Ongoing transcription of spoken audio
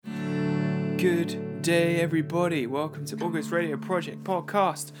Good day, everybody. Welcome to August Radio Project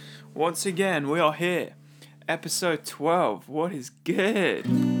Podcast. Once again, we are here. Episode 12. What is good?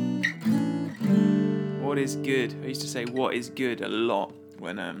 What is good? I used to say what is good a lot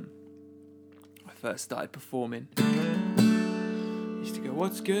when I first started performing. I used to go,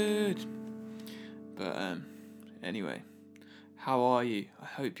 what's good? But anyway, how are you? I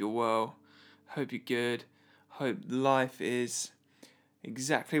hope you're well. Hope you're good. Hope life is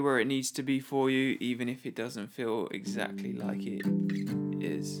exactly where it needs to be for you, even if it doesn't feel exactly like it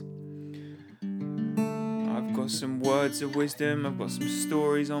is. I've got some words of wisdom, I've got some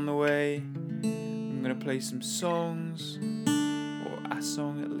stories on the way. I'm going to play some songs, or a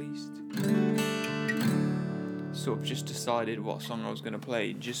song at least. Sort of just decided what song I was going to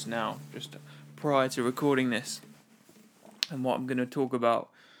play just now, just prior to recording this. And what I'm going to talk about,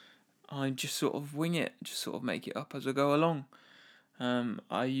 I just sort of wing it, just sort of make it up as I go along.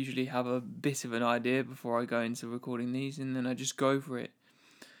 I usually have a bit of an idea before I go into recording these, and then I just go for it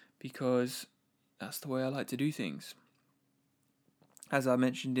because that's the way I like to do things. As I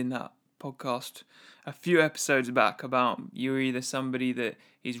mentioned in that podcast a few episodes back about you're either somebody that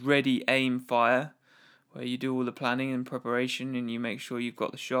is ready, aim, fire, where you do all the planning and preparation and you make sure you've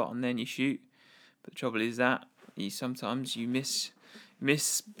got the shot and then you shoot. But the trouble is that sometimes you miss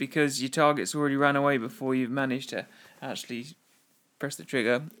because your target's already ran away before you've managed to actually press the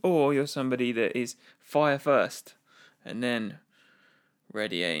trigger, or you're somebody that is fire first and then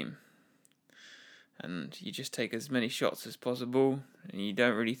ready aim, and you just take as many shots as possible and you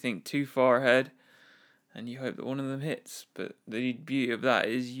don't really think too far ahead and you hope that one of them hits. But the beauty of that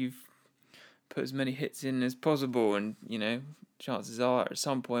is you've put as many hits in as possible, and chances are at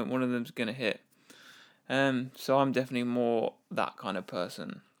some point one of them's going to hit. So I'm definitely more that kind of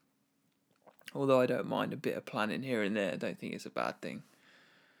person. Although I don't mind a bit of planning here and there, I don't think it's a bad thing.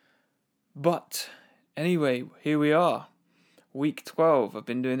 But anyway, here we are. Week 12. I've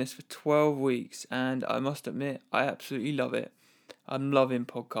been doing this for 12 weeks and I must admit, I absolutely love it. I'm loving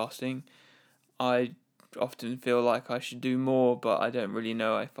podcasting. I often feel like I should do more, but I don't really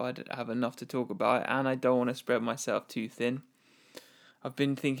know if I'd have enough to talk about, and I don't want to spread myself too thin. I've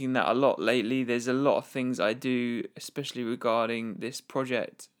been thinking that a lot lately. There's a lot of things I do, especially regarding this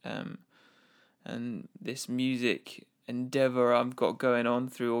project, and this music endeavour I've got going on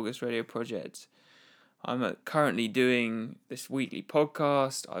through August Radio Project. I'm currently doing this weekly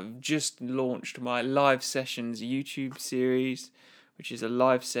podcast. I've just launched my live sessions YouTube series, which is a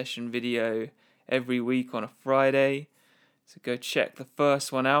live session video every week on a Friday. So go check the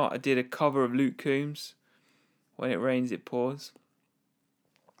first one out. I did a cover of Luke Combs, When It Rains It Pours.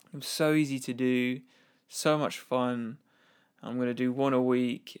 It was so easy to do, so much fun. I'm going to do one a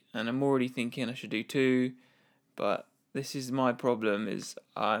week, and I'm already thinking I should do two, but this is my problem, is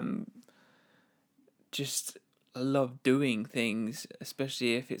I love doing things,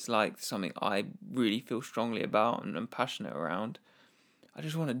 especially if it's like something I really feel strongly about and I'm passionate around. I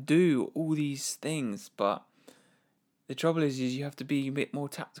just want to do all these things, but the trouble is you have to be a bit more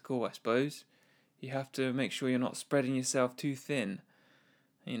tactical, I suppose. You have to make sure you're not spreading yourself too thin.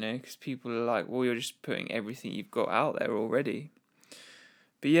 Because people are like, well, you're just putting everything you've got out there already.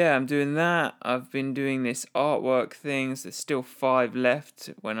 But yeah, I'm doing that. I've been doing this artwork things. There's still 5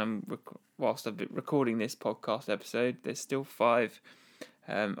 left whilst I've been recording this podcast episode. There's still 5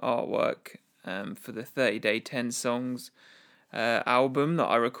 artwork for the 30-day 10 songs album that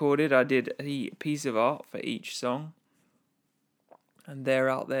I recorded. I did a piece of art for each song, and they're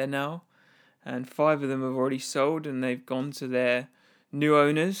out there now. And 5 of them have already sold, and they've gone to their new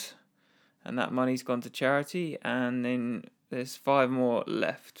owners, and that money's gone to charity. And then there's 5 more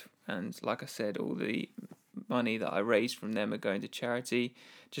left, and like I said, all the money that I raised from them are going to charity.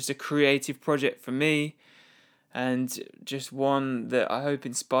 Just a creative project for me, and just one that I hope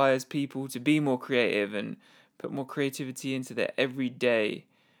inspires people to be more creative and put more creativity into their everyday.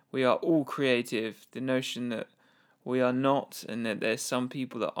 We are all creative. The notion that we are not, and that there's some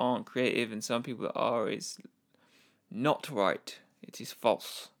people that aren't creative and some people that are, is not right. It is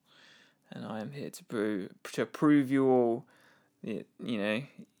false, and I am here to prove you all that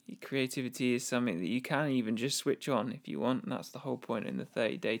creativity is something that you can even just switch on if you want, and that's the whole point in the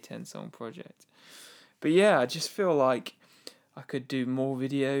 30-day 10-song project. But yeah, I just feel like I could do more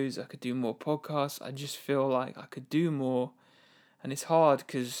videos, I could do more podcasts. I just feel like I could do more, and it's hard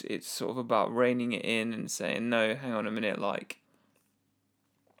because it's sort of about reining it in and saying, no, hang on a minute, like,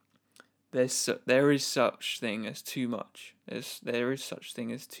 there is such thing as too much. There is such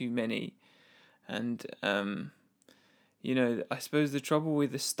thing as too many. And, I suppose the trouble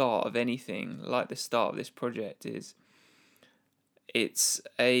with the start of anything, like the start of this project, is it's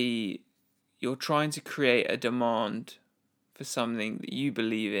a you're trying to create a demand for something that you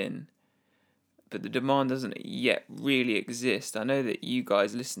believe in, but the demand doesn't yet really exist. I know that you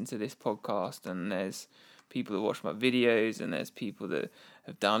guys listen to this podcast, and there's people that watch my videos, and there's people that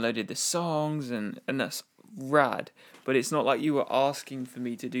have downloaded the songs, and that's rad. But it's not like you were asking for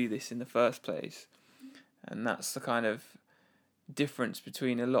me to do this in the first place. And that's the kind of difference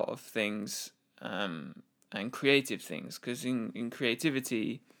between a lot of things and creative things. Because in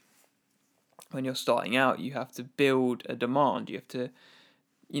creativity, when you're starting out, you have to build a demand. You have to,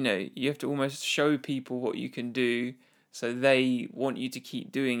 you have to almost show people what you can do, so they want you to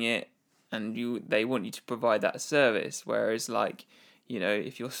keep doing it, and they want you to provide that service. Whereas, like,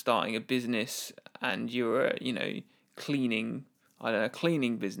 if you're starting a business and you're, cleaning,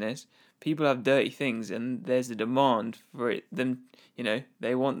 cleaning business, people have dirty things, and there's a demand for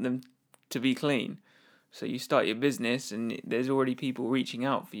they want them to be clean. So you start your business, and there's already people reaching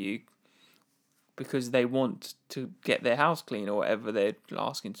out for you because they want to get their house clean, or whatever they're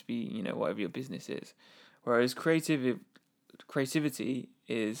asking to be, whatever your business is. Whereas creativity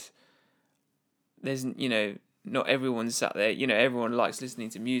is, there's, not everyone's sat there, everyone likes listening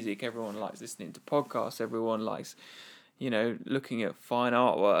to music, everyone likes listening to podcasts, everyone likes, looking at fine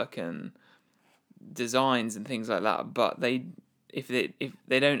artwork and designs and things like that. But if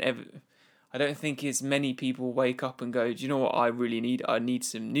they don't ever, I don't think as many people wake up and go, do you know what I really need? I need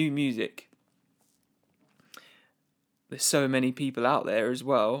some new music. There's so many people out there as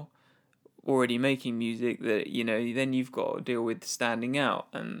well already making music that, then you've got to deal with standing out.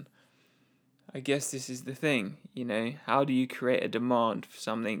 And I guess this is the thing, how do you create a demand for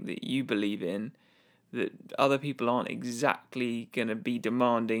something that you believe in that other people aren't exactly going to be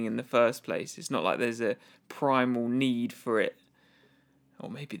demanding in the first place? It's not like there's a primal need for it. Or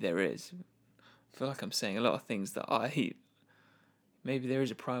maybe there is. I feel like I'm saying a lot of things that maybe there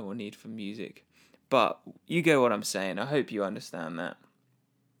is a primal need for music. But you get what I'm saying. I hope you understand that.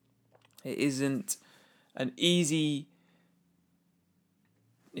 It isn't an easy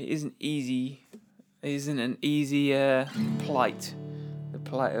plight. The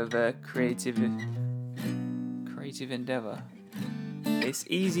plight of a creative endeavour. It's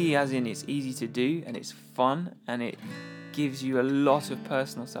easy as in it's easy to do, and it's fun, and it gives you a lot of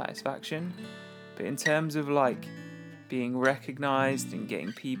personal satisfaction. But in terms of like being recognised and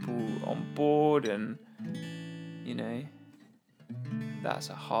getting people on board, and that's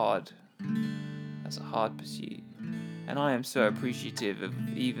a hard pursuit. And I am so appreciative of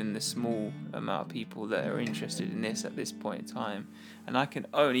even the small amount of people that are interested in this at this point in time. And I can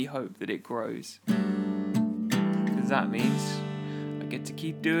only hope that it grows. Because that means I get to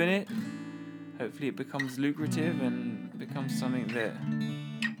keep doing it. Hopefully it becomes lucrative and becomes something that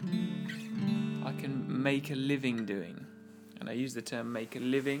I can make a living doing. And I use the term make a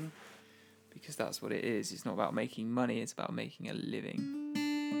living because that's what it is. It's not about making money, it's about making a living.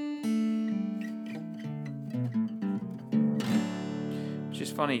 Which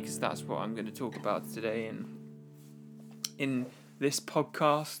is funny because that's what I'm going to talk about today in this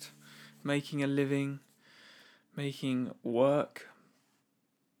podcast. Making a living, making work.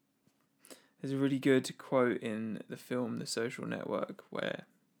 There's a really good quote in the film The Social Network where,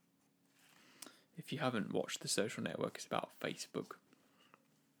 if you haven't watched The Social Network, it's about Facebook.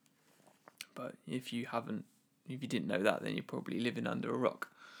 But if you didn't know that, then you're probably living under a rock.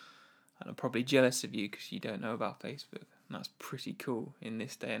 And I'm probably jealous of you because you don't know about Facebook. And that's pretty cool in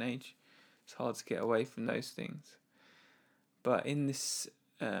this day and age. It's hard to get away from those things. But in this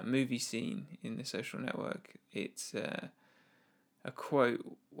movie scene in The Social Network, it's a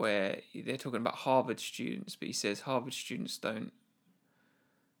quote where they're talking about Harvard students, but he says Harvard students don't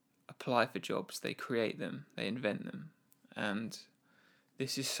apply for jobs, they create them, they invent them. And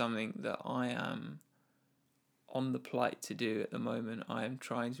this is something that I am on the plight to do at the moment. I am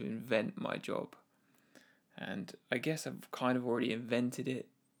trying to invent my job. And I guess I've kind of already invented it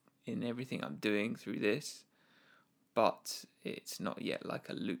in everything I'm doing through this. But it's not yet like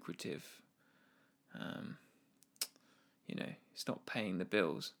a lucrative, it's not paying the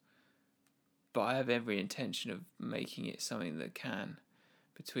bills. But I have every intention of making it something that can.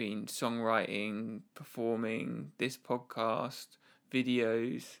 Between songwriting, performing, this podcast,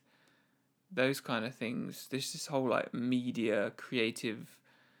 videos, those kind of things. There's this whole like media, creative,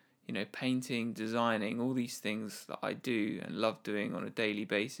 painting, designing, all these things that I do and love doing on a daily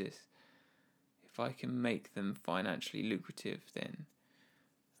basis. If I can make them financially lucrative, then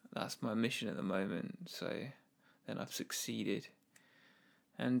that's my mission at the moment. So then I've succeeded.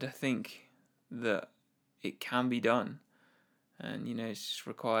 And I think that it can be done. And it's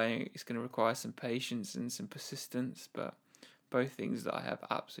going to require some patience and some persistence, but Both things that I have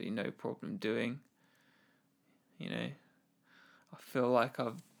absolutely no problem doing. I feel like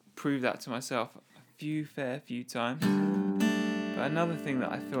I've proved that to myself a fair few times. But another thing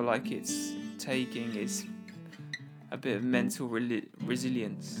that I feel like it's taking is a bit of mental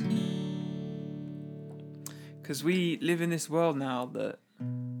resilience. Because we live in this world now that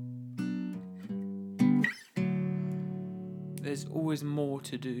there's always more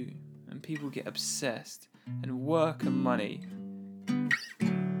to do, and people get obsessed, and work and money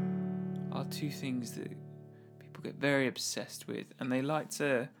are two things that people get very obsessed with, and they like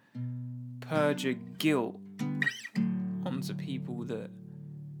to perjure guilt onto people that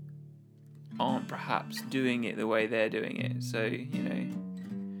aren't perhaps doing it the way they're doing it. So,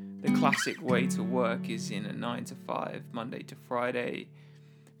 the classic way to work is in a 9 to 5, Monday to Friday,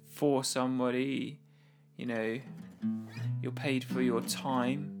 for somebody. You're paid for your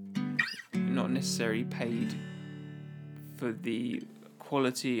time. You're not necessarily paid for the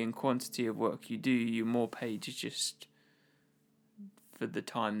quality and quantity of work you do. You're more paid just for the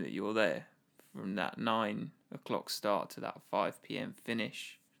time that you're there, from that 9 o'clock start to that 5 p.m.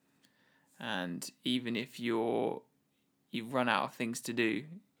 finish. And even if you've run out of things to do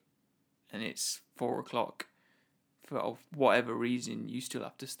and it's 4 o'clock, for whatever reason, you still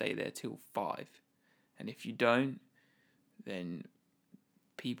have to stay there till 5. And if you don't, then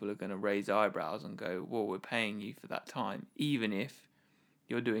people are going to raise eyebrows and go, well, we're paying you for that time, even if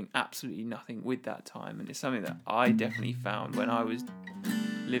you're doing absolutely nothing with that time. And it's something that I definitely found when I was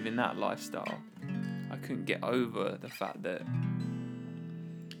living that lifestyle. I couldn't get over the fact that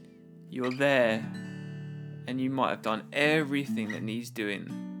you're there and you might have done everything that needs doing,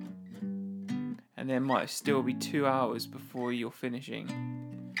 and there might still be 2 hours before you're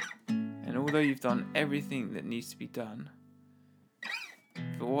finishing. And although you've done everything that needs to be done,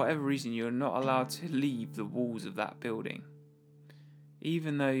 for whatever reason, you're not allowed to leave the walls of that building.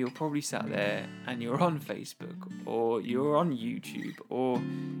 Even though you're probably sat there and you're on Facebook, or you're on YouTube, or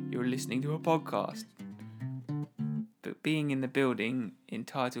you're listening to a podcast. But being in the building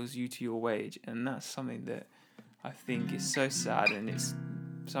entitles you to your wage, and that's something that I think is so sad, and it's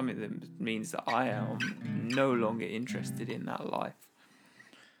something that means that I am no longer interested in that life.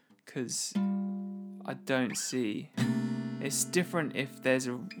 Because I don't see... It's different if there's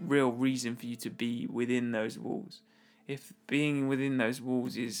a real reason for you to be within those walls. If being within those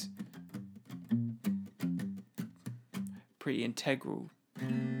walls is pretty integral,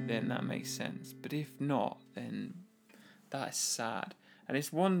 then that makes sense. But if not, then that is sad. And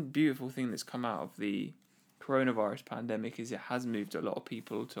it's one beautiful thing that's come out of the coronavirus pandemic is it has moved a lot of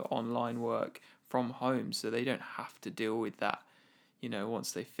people to online work from home, so they don't have to deal with that.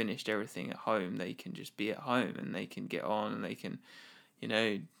 Once they've finished everything at home, they can just be at home and they can get on and they can,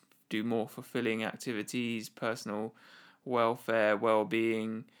 do more fulfilling activities, personal welfare,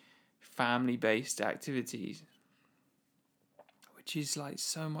 well-being, family-based activities, which is like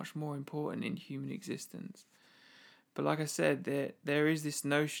so much more important in human existence. But like I said, there is this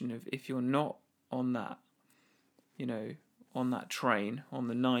notion of if you're not on that, on that train, on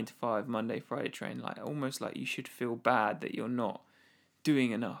the 9 to 5 Monday, Friday train, like almost like you should feel bad that you're not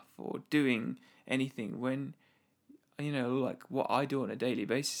doing enough or doing anything when, like what I do on a daily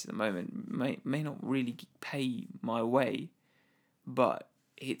basis at the moment may not really pay my way, but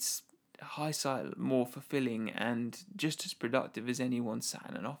it's high side more fulfilling and just as productive as anyone sat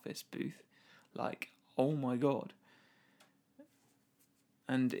in an office booth. Like, oh my God.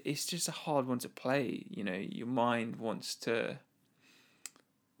 And it's just a hard one to play. Your mind wants to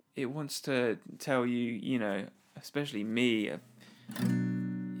tell you, especially me,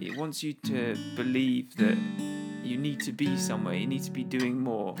 it wants you to believe that you need to be somewhere, you need to be doing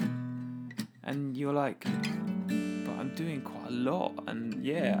more. And you're like, but I'm doing quite a lot. And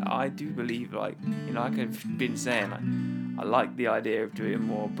yeah, I do believe, like I've been saying, I like the idea of doing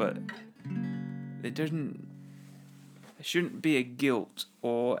more, but there shouldn't be a guilt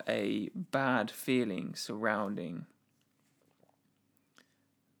or a bad feeling surrounding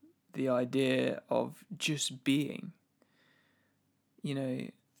the idea of just being.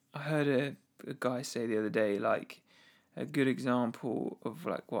 I heard a guy say the other day, like, a good example of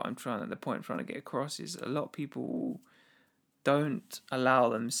like the point I'm trying to get across is a lot of people don't allow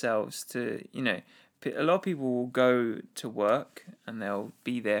themselves to, a lot of people will go to work and they'll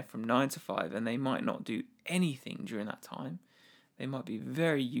be there from 9 to 5 and they might not do anything during that time. They might be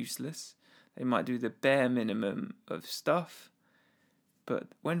very useless. They might do the bare minimum of stuff. But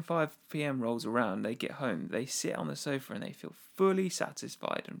when 5 p.m. rolls around, they get home, they sit on the sofa and they feel fully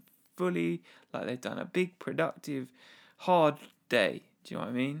satisfied and fully like they've done a big, productive, hard day. Do you know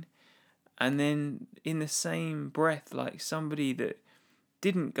what I mean? And then in the same breath, like somebody that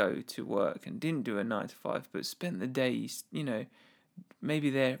didn't go to work and didn't do a 9 to 5, but spent the days, maybe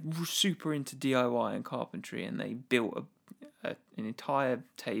they're super into DIY and carpentry, and they built an entire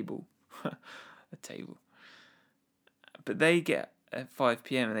table, a table. But they get at 5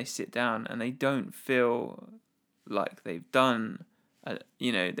 p.m. and they sit down and they don't feel like they've done, they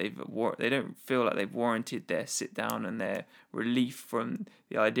don't feel like they've warranted their sit down and their relief from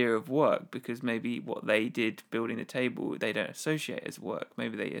the idea of work, because maybe what they did building the table they don't associate as work.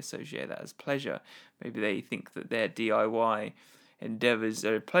 Maybe they associate that as pleasure. Maybe they think that their DIY endeavors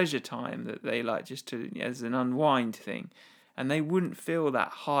are a pleasure time that they like just to as an unwind thing, and they wouldn't feel that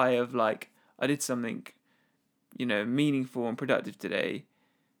high of like, I did something meaningful and productive today,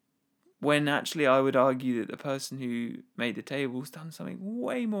 when actually I would argue that the person who made the table's done something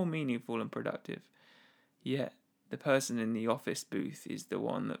way more meaningful and productive. Yet the person in the office booth is the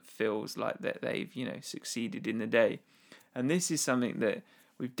one that feels like that they've, succeeded in the day. And this is something that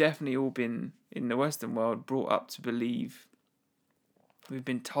we've definitely all been, in the Western world, brought up to believe. We've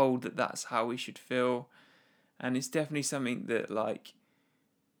been told that that's how we should feel. And it's definitely something that,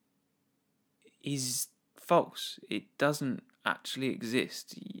 is false. It doesn't actually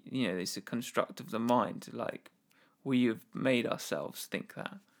exist. It's a construct of the mind. We have made ourselves think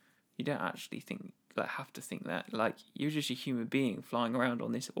that. You don't actually have to think that. You're just a human being flying around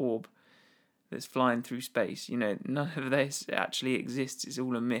on this orb that's flying through space. None of this actually exists. It's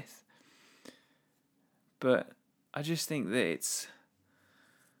all a myth. But I just think that it's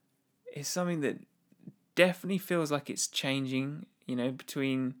something that definitely feels like it's changing,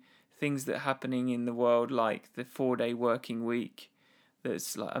 between things that are happening in the world, like the 4-day working week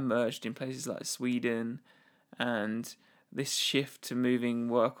that's emerged in places like Sweden, and this shift to moving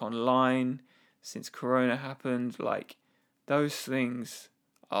work online since Corona happened. Those things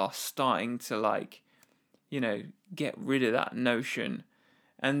are starting to get rid of that notion,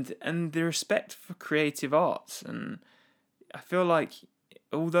 and the respect for creative arts. And I feel like,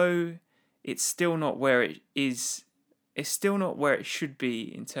 although it's still not where it is, it's still not where it should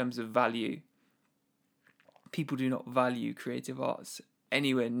be in terms of value. People do not value creative arts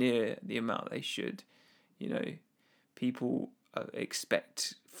anywhere near the amount they should. People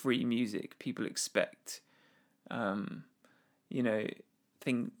expect free music. People expect,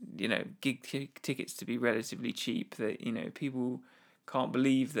 gig tickets to be relatively cheap. That people can't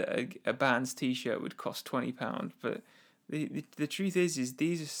believe that a band's T-shirt would cost £20. But the truth is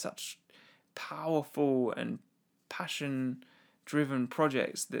these are such powerful and passion-driven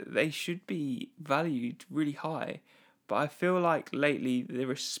projects that they should be valued really high. But I feel like lately the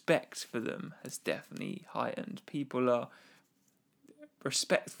respect for them has definitely heightened. People are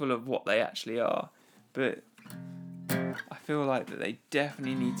respectful of what they actually are, but I feel like that they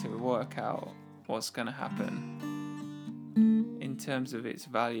definitely need to work out what's going to happen in terms of its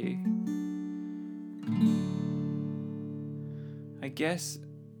value.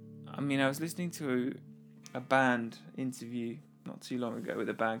 I was listening to a band interview not too long ago with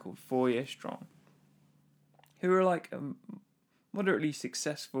a band called 4 Year Strong, who are a moderately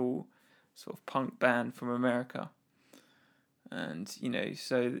successful sort of punk band from America. And,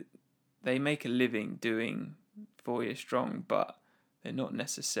 so they make a living doing 4 Year Strong, but they're not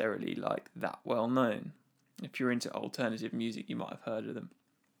necessarily that well known. If you're into alternative music, you might have heard of them.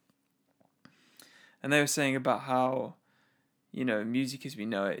 And they were saying about how, music as we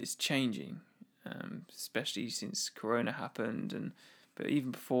know it is changing, especially since Corona happened, but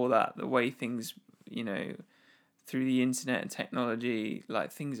even before that, the way things, through the internet and technology,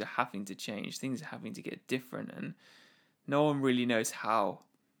 things are having to change, things are having to get different, and no one really knows how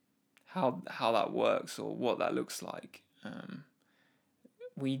that works or what that looks like.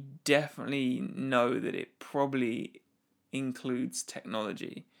 We definitely know that it probably includes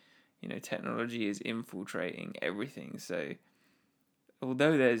technology. Technology is infiltrating everything. So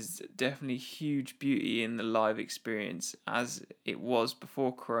although there's definitely huge beauty in the live experience as it was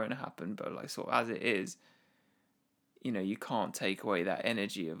before Corona happened, but as it is, you can't take away that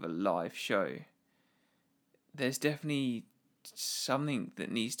energy of a live show. There's definitely something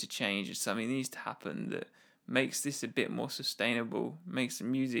that needs to change, and something needs to happen that makes this a bit more sustainable, makes the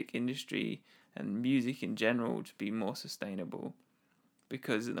music industry and music in general to be more sustainable.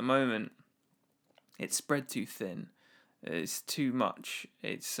 Because at the moment, it's spread too thin. It's too much.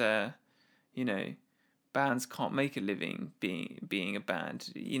 It's, bands can't make a living being a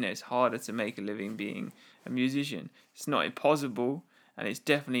band. It's harder to make a living being a musician. It's not impossible, and it's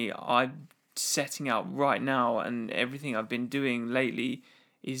definitely, I'm setting out right now, and everything I've been doing lately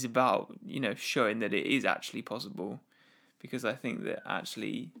is about, showing that it is actually possible. because I think that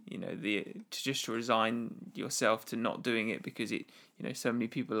actually, to resign yourself to not doing it because so many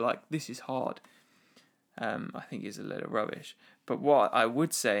people are like, this is hard, I think is a load of rubbish. But what I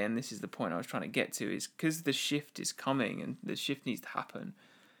would say, and this is the point I was trying to get to, is because the shift is coming and the shift needs to happen,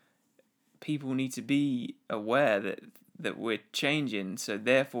 people need to be aware that we're changing, so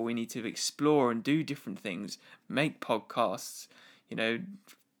therefore we need to explore and do different things, make podcasts,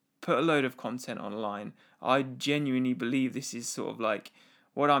 put a load of content online. I genuinely believe this is sort of like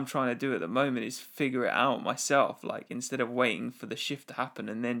what I'm trying to do at the moment, is figure it out myself. Like, instead of waiting for the shift to happen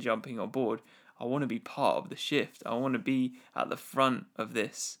and then jumping on board, I want to be part of the shift. I want to be at the front of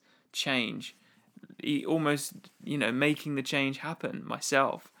this change, almost, making the change happen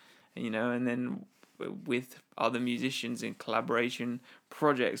myself, and then with other musicians in collaboration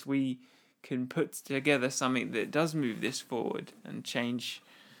projects, we can put together something that does move this forward and change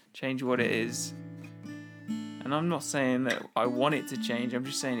what it is. And I'm not saying that I want it to change, I'm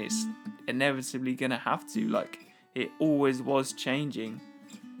just saying it's inevitably going to have to. Like, it always was changing.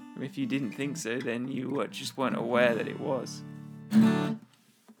 And if you didn't think so, then you just weren't aware that it was.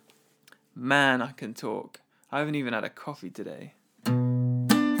 Man, I can talk. I haven't even had a coffee today.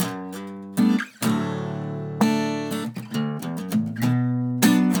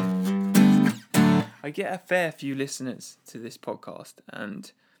 I get a fair few listeners to this podcast,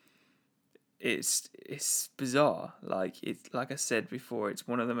 and it's bizarre. Like I said before, it's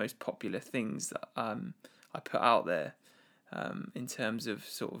one of the most popular things that I put out there, in terms of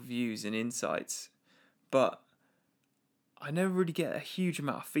sort of views and insights. But I never really get a huge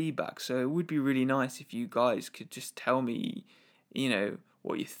amount of feedback, so it would be really nice if you guys could just tell me,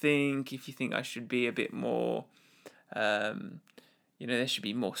 what you think. If you think I should be a bit more, there should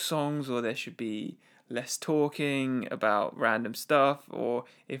be more songs, or there should be less talking about random stuff, or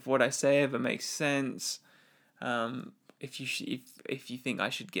if what I say ever makes sense. If you think I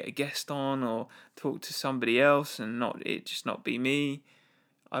should get a guest on or talk to somebody else and not be me,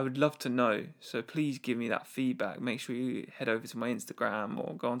 I would love to know. So please give me that feedback. Make sure you head over to my Instagram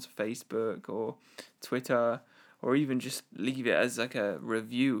or go onto Facebook or Twitter, or even just leave it as like a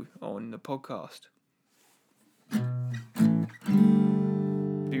review on the podcast.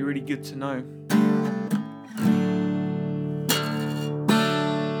 Be really good to know.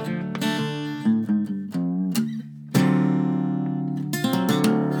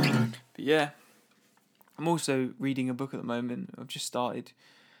 But yeah, I'm also reading a book at the moment. I've just started,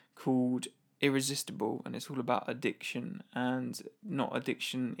 called Irresistible, and it's all about addiction, and not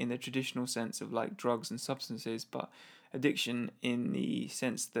addiction in the traditional sense of like drugs and substances, but addiction in the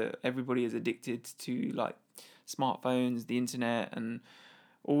sense that everybody is addicted to like smartphones, the internet, and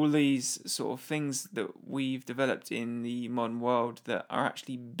all these sort of things that we've developed in the modern world that are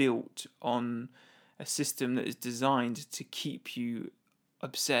actually built on a system that is designed to keep you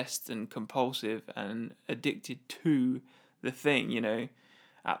obsessed and compulsive and addicted to the thing.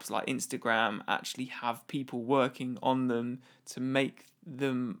 Apps like Instagram actually have people working on them to make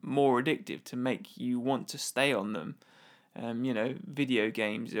them more addictive, to make you want to stay on them. Video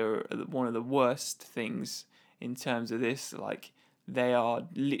games are one of the worst things in terms of this. Like, they are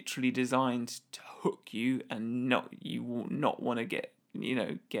literally designed to hook you and you will not want to get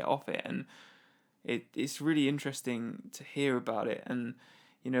off it. And it's really interesting to hear about it. And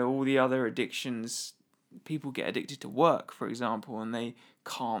all the other addictions, people get addicted to work, for example, and they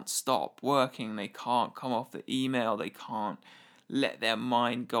can't stop working, they can't come off the email, they can't let their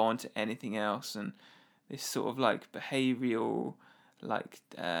mind go on to anything else. And this sort of like behavioural, like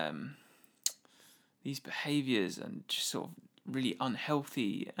these behaviours, and just sort of really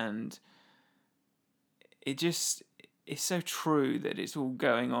unhealthy. And it's so true that it's all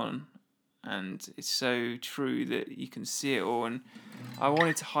going on, and it's so true that you can see it all. And I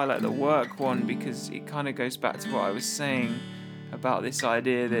wanted to highlight the work one because it kind of goes back to what I was saying about this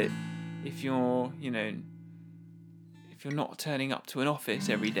idea that if you're not turning up to an office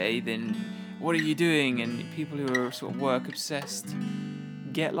every day, then what are you doing? And people who are sort of work obsessed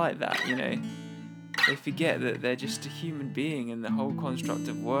get like that. They forget that they're just a human being, and the whole construct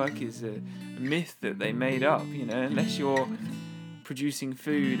of work is a myth that they made up. Unless you're producing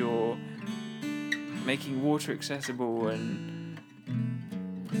food or making water accessible,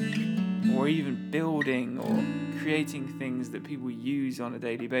 or even building or creating things that people use on a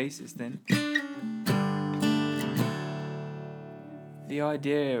daily basis, then the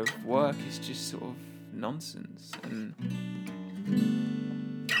idea of work is just sort of nonsense, and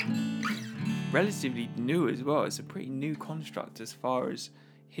relatively new as well. It's a pretty new construct as far as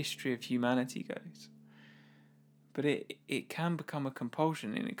history of humanity goes. But it can become a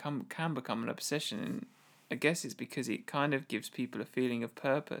compulsion, and it can become an obsession. And I guess it's because it kind of gives people a feeling of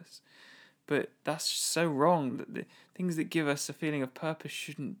purpose. But that's so wrong. That the things that give us a feeling of purpose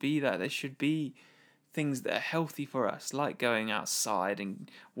shouldn't be that. They should be things that are healthy for us, like going outside and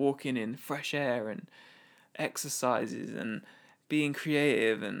walking in fresh air and exercises and being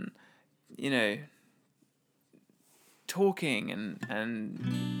creative and, talking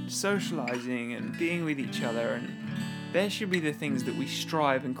and socializing and being with each other. And there should be the things that we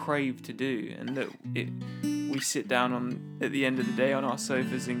strive and crave to do, and that we sit down at the end of the day on our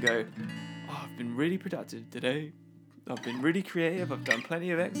sofas and go, oh, I've been really productive today. I've been really creative. I've done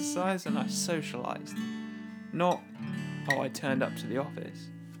plenty of exercise and I socialized. Not, oh, I turned up to the office,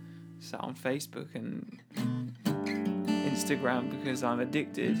 sat on Facebook and Instagram because I'm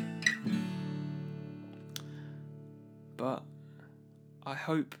addicted. But I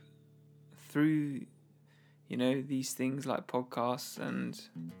hope through, these things like podcasts and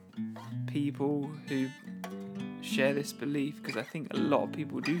people who share this belief, because I think a lot of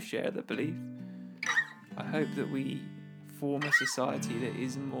people do share the belief, I hope that we form a society that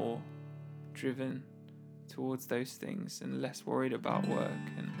is more driven towards those things and less worried about work,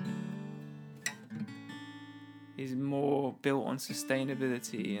 and is more built on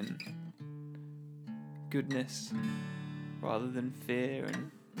sustainability and goodness rather than fear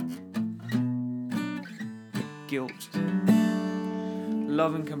and guilt.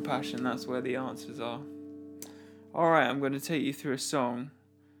 Love and compassion, that's where the answers are. Alright, I'm going to take you through a song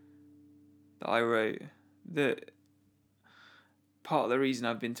that I wrote, that part of the reason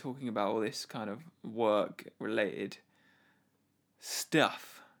I've been talking about all this kind of work related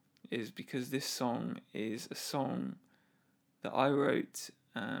stuff is because this song is a song that I wrote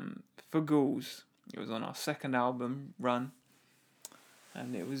for Ghouls. It was on our second album run,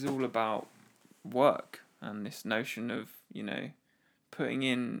 and it was all about work and this notion of, putting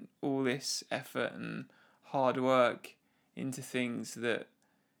in all this effort and hard work into things that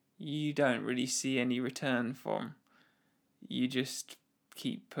you don't really see any return from. You just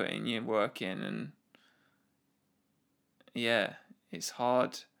keep putting your work in, and it's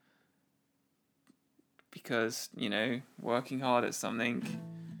hard because, working hard at something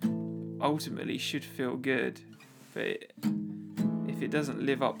ultimately should feel good, but if it doesn't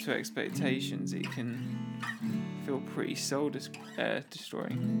live up to expectations, it can feel pretty soul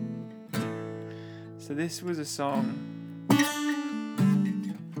destroying. So this was a song,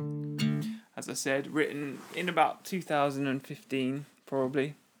 as I said, written in about 2015,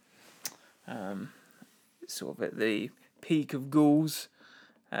 probably. Sort of at the peak of Ghouls,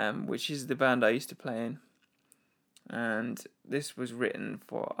 which is the band I used to play in. And this was written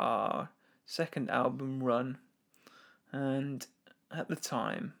for our second album run. And at the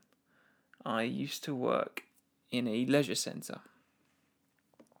time, I used to work in a leisure centre.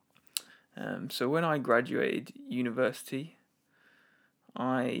 So when I graduated university,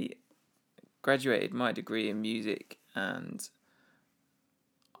 I graduated my degree in music, and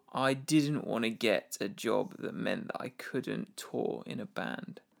I didn't want to get a job that meant that I couldn't tour in a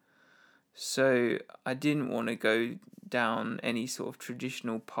band. So I didn't want to go down any sort of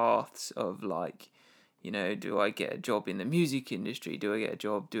traditional paths of do I get a job in the music industry? Do I get a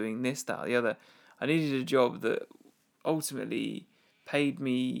job doing this, that, or the other? I needed a job that ultimately paid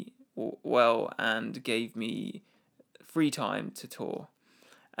me well and gave me free time to tour.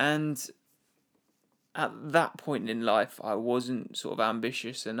 And at that point in life, I wasn't sort of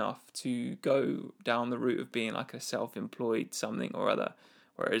ambitious enough to go down the route of being like a self-employed something or other.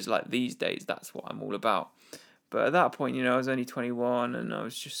 Whereas these days, that's what I'm all about. But at that point, I was only 21, and I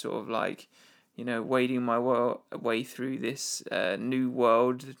was just sort of wading my way through this new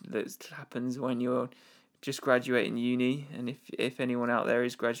world that happens when you're just graduating uni. And if anyone out there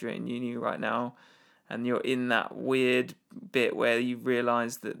is graduating uni right now, and you're in that weird bit where you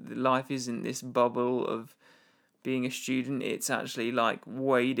realise that life isn't this bubble of being a student, it's actually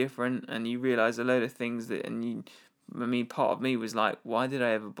way different, and you realise a load of things part of me was like, why did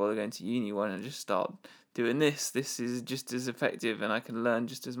I ever bother going to uni? Why don't I just start doing this? This is just as effective and I can learn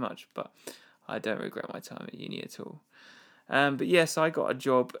just as much. But I don't regret my time at uni at all. But yes, I got a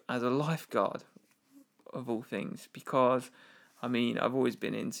job as a lifeguard, of all things, because I've always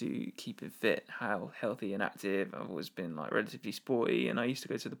been into keeping fit, healthy and active. I've always been relatively sporty, and I used to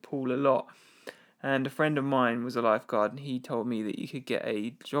go to the pool a lot. And a friend of mine was a lifeguard, and he told me that you could get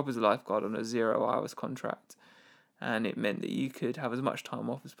a job as a lifeguard on a 0 hours contract. And it meant that you could have as much time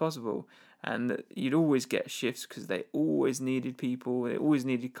off as possible, and that you'd always get shifts because they always needed people, they always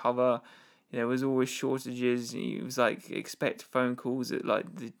needed cover. There was always shortages. It was expect phone calls at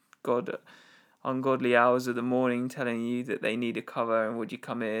the ungodly hours of the morning telling you that they needed cover and would you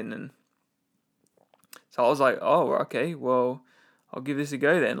come in. And So I was like, oh, okay, well, I'll give this a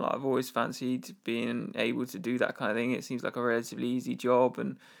go then. Like, I've always fancied being able to do that kind of thing. It seems like a relatively easy job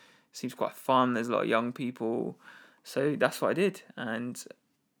and it seems quite fun. There's a lot of young people. So that's what I did. And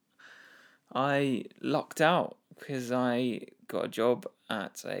I lucked out because I got a job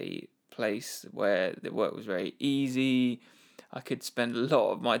at a place where the work was very easy. I could spend a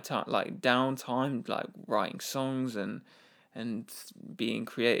lot of my time, like downtime, like writing songs and being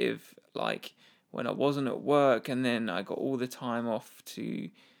creative, like when I wasn't at work, and then I got all the time off to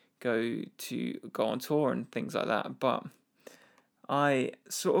go on tour and things like that. But I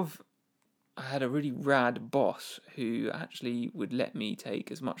sort of I had a really rad boss who actually would let me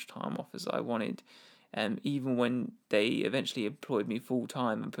take as much time off as I wanted. And even when they eventually employed me full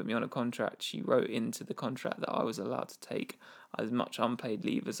time and put me on a contract, she wrote into the contract that I was allowed to take as much unpaid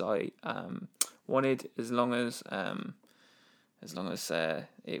leave as I wanted, as long as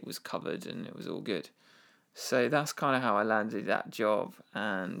it was covered and it was all good. So that's kind of how I landed that job,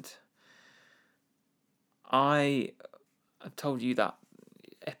 and I've told you that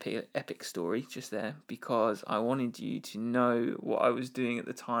epic story just there because I wanted you to know what I was doing at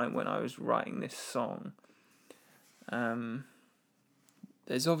the time when I was writing this song.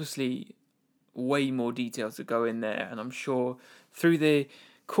 There's obviously way more details to go in there, and I'm sure through the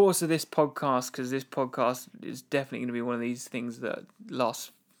course of this podcast, because this podcast is definitely going to be one of these things that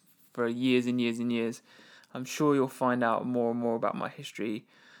lasts for years and years and years, I'm sure you'll find out more and more about my history.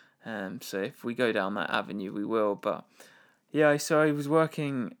 So if we go down that avenue, we will. But yeah, so I was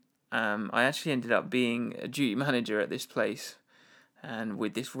working. I actually ended up being a duty manager at this place, and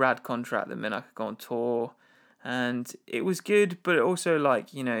with this rad contract that meant I could go on tour, and it was good. But also,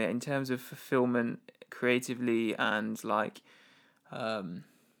 like, you know, in terms of fulfillment creatively and like, I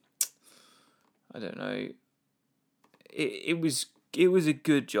don't know, it was a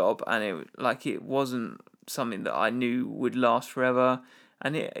good job, and it wasn't something that I knew would last forever,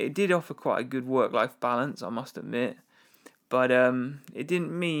 and it did offer quite a good work-life balance, I must admit. But it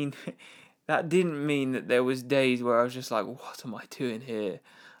didn't mean that didn't mean that there was days where I was just like, what am I doing here?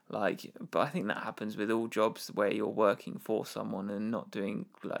 Like, but I think that happens with all jobs where you're working for someone and not doing,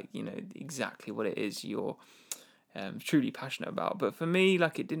 like, you know, exactly what it is you're truly passionate about. But for me,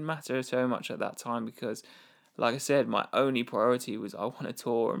 like, it didn't matter so much at that time because, like I said, my only priority was I want to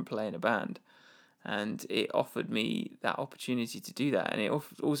tour and play in a band. And it offered me that opportunity to do that. And it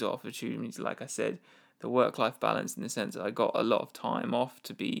also offered me, like I said, the work-life balance in the sense that I got a lot of time off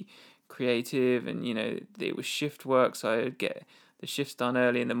to be creative. And, you know, it was shift work, so I'd get the shifts done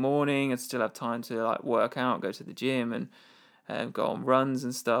early in the morning and still have time to, like, work out, go to the gym and go on runs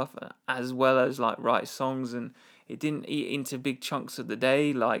and stuff, as well as, like, write songs. And it didn't eat into big chunks of the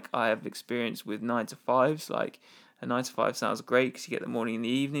day like I have experienced with 9 to 5s. Like, a 9 to 5 sounds great because you get the morning and the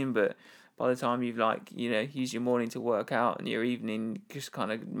evening, but by the time you've, like, you know, used your morning to work out and your evening just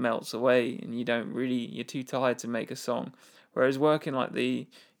kind of melts away and you're too tired to make a song. Whereas working like I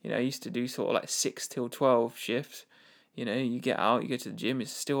used to do sort of like 6 till 12 shifts. You know, you get out, you go to the gym,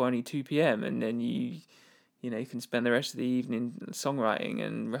 it's still only 2 p.m. and then you can spend the rest of the evening songwriting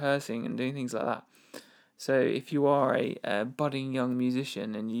and rehearsing and doing things like that. So if you are a budding young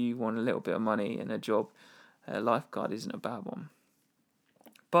musician and you want a little bit of money and a job, Lifeguard isn't a bad one.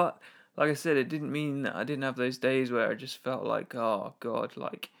 But like I said, it didn't mean that I didn't have those days where I just felt like, oh God,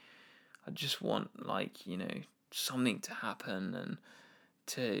 like I just want, like, you know, something to happen and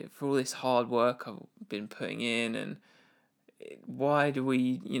for all this hard work I've been putting in, and why do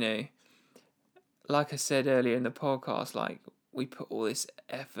we, you know, like I said earlier in the podcast, like, we put all this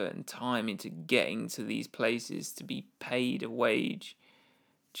effort and time into getting to these places to be paid a wage,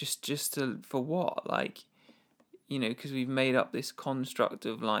 for what? Like, you know, because we've made up this construct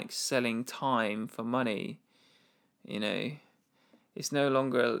of, like, selling time for money. You know, it's no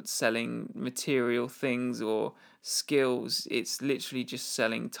longer selling material things or skills. It's literally just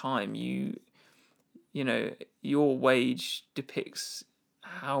selling time. You know, your wage depicts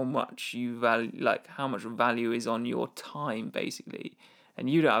how much you value, like, how much value is on your time, basically. And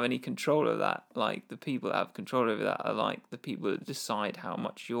you don't have any control of that. Like, the people that have control over that are, like, the people that decide how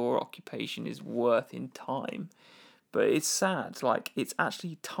much your occupation is worth in time. But it's sad, like, it's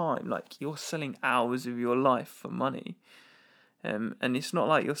actually time. Like, you're selling hours of your life for money. And it's not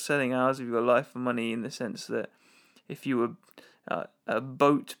like you're selling hours of your life for money in the sense that if you were a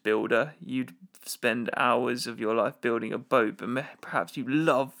boat builder, you'd spend hours of your life building a boat, but perhaps you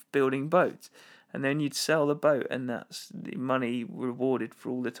love building boats. And then you'd sell the boat, and that's the money rewarded for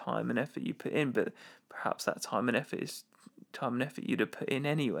all the time and effort you put in. But perhaps that time and effort is time and effort you'd have put in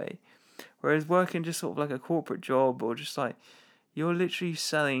anyway. Whereas working just sort of like a corporate job, or just like, you're literally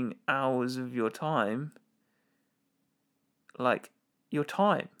selling hours of your time like your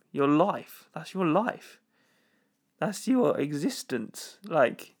time, your life. That's your life. That's your existence.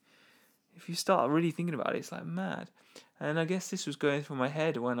 Like, if you start really thinking about it, it's like mad. And I guess this was going through my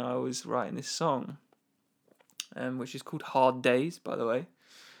head when I was writing this song, which is called Hard Days, by the way.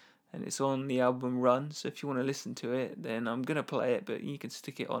 And it's on the album Run, so if you want to listen to it, then I'm going to play it, but you can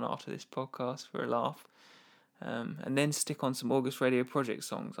stick it on after this podcast for a laugh. And then stick on some August Radio Project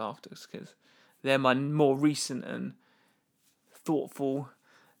songs after, because they're my more recent and thoughtful.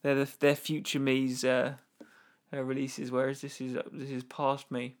 They're future me's releases, whereas this is past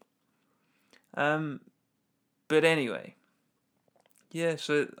me. But anyway, yeah.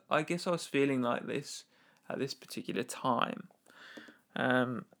 So I guess I was feeling like this at this particular time,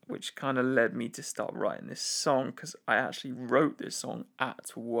 which kind of led me to start writing this song, because I actually wrote this song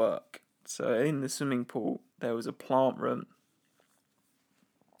at work. So in the swimming pool, there was a plant room,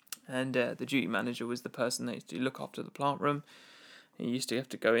 and the duty manager was the person that used to look after the plant room. You used to have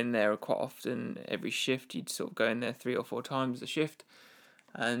to go in there quite often. Every shift, you'd sort of go in there 3 or 4 times a shift,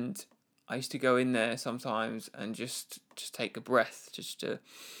 and I used to go in there sometimes and just take a breath, just to,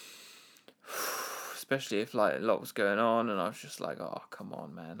 especially if like a lot was going on, and I was just like, oh come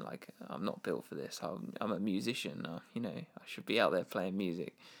on man, like I'm not built for this. I'm a musician, I should be out there playing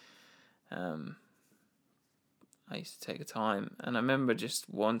music. I used to take a time, and I remember just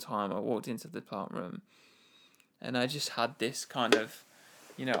one time I walked into the plant room, and I just had this kind of,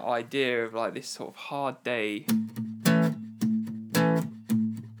 idea of like this sort of hard day.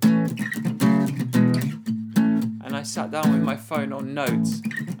 And I sat down with my phone on notes,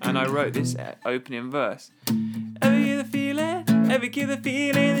 and I wrote this opening verse. Ever get the feeling? Ever get the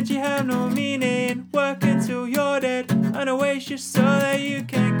feeling that you have no meaning? Work until you're dead, and waste your soul that you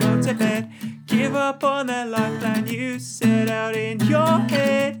can go to bed. Give up on that life plan you set out in your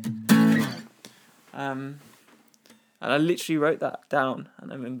head. And I literally wrote that down,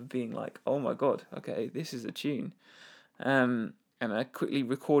 and I remember being like, oh my god, okay, this is a tune. And I quickly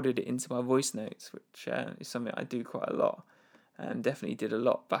recorded it into my voice notes, which is something I do quite a lot, and definitely did a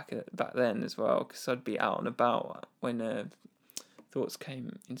lot back then as well, because I'd be out and about when thoughts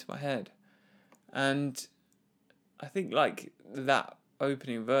came into my head. And I think like that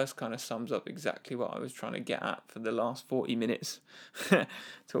opening verse kind of sums up exactly what I was trying to get at for the last 40 minutes,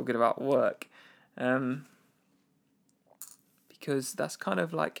 talking about work. Because that's kind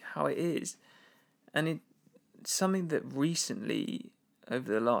of like how it is. And it's something that recently,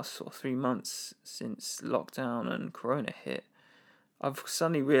 over the last sort of 3 months since lockdown and Corona hit, I've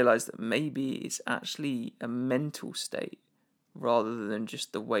suddenly realised that maybe it's actually a mental state rather than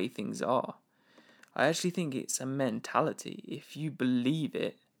just the way things are. I actually think it's a mentality. If you believe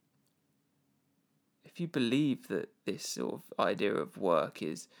it, if you believe that this sort of idea of work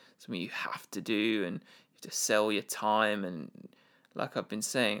is something you have to do and you have to sell your time, and like I've been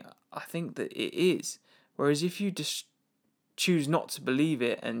saying, I think that it is. Whereas if you just choose not to believe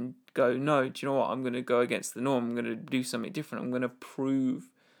it and go, no, do you know what, I'm going to go against the norm, I'm going to do something different, I'm going to prove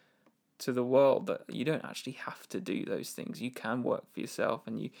to the world that you don't actually have to do those things. You can work for yourself,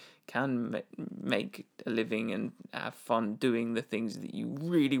 and you can make a living and have fun doing the things that you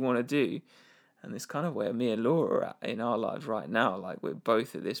really want to do. And it's kind of where me and Laura are at in our lives right now. Like, we're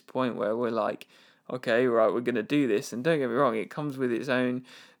both at this point where we're like, okay, right, we're going to do this. And don't get me wrong, it comes with its own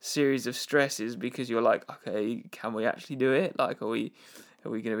series of stresses, because you're like, okay, can we actually do it? Like, are we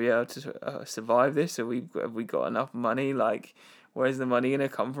going to be able to survive this? Have we got enough money? Like, where's the money going to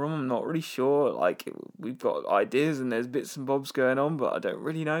come from? I'm not really sure. Like, we've got ideas and there's bits and bobs going on, but I don't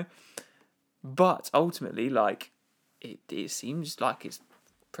really know. But ultimately, like, it seems like it's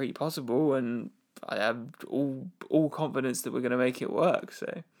pretty possible, and I have all confidence that we're going to make it work.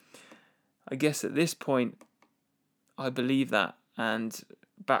 So I guess at this point, I believe that. And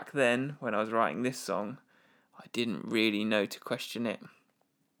back then, when I was writing this song, I didn't really know to question it.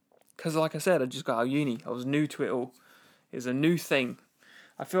 Because like I said, I just got out of uni. I was new to it all. It was a new thing.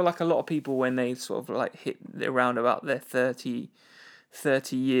 I feel like a lot of people, when they sort of like hit around about their 30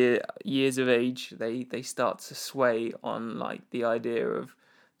 years of age, they start to sway on like the idea of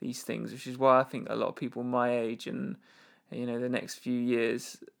these things, which is why I think a lot of people my age and the next few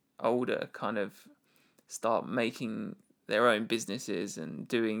years older kind of start making their own businesses and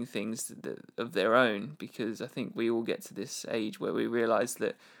doing things of their own, because I think we all get to this age where we realise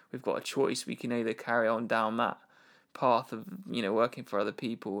that we've got a choice. We can either carry on down that path of working for other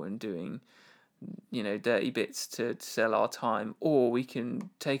people and doing dirty bits to sell our time, or we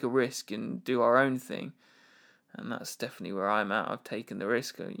can take a risk and do our own thing. And that's definitely where I'm at. I've taken the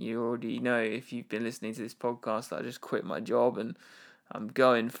risk. You already know, if you've been listening to this podcast, that I just quit my job and I'm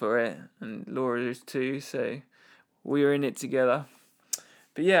going for it, and Laura is too. So we were in it together.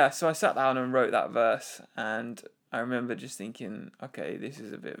 But yeah, so I sat down and wrote that verse, and I remember just thinking, okay, this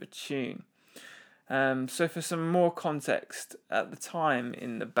is a bit of a tune. So for some more context, at the time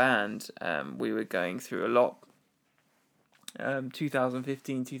in the band, we were going through a lot.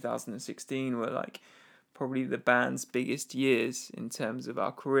 2015, 2016 were like probably the band's biggest years in terms of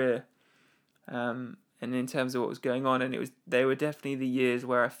our career, and in terms of what was going on. And they were definitely the years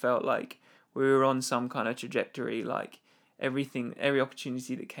where I felt like we were on some kind of trajectory. Like every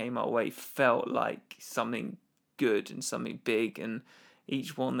opportunity that came our way felt like something good and something big, and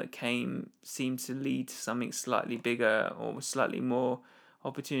each one that came seemed to lead to something slightly bigger or slightly more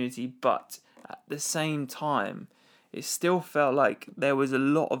opportunity. But at the same time, it still felt like there was a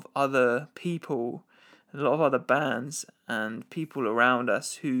lot of other people, a lot of other bands and people around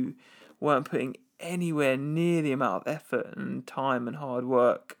us who weren't putting anywhere near the amount of effort and time and hard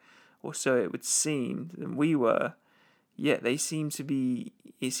work, or so it would seem, than we were. Yet it seemed to be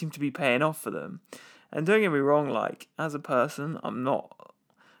paying off for them. And don't get me wrong, like, as a person,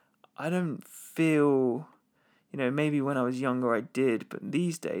 I don't feel, maybe when I was younger I did, but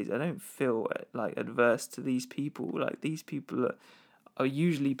these days I don't feel like adverse to these people. Like, these people are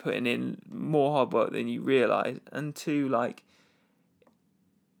usually putting in more hard work than you realise. And two, like,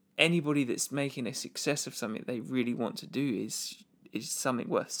 anybody that's making a success of something they really want to do is something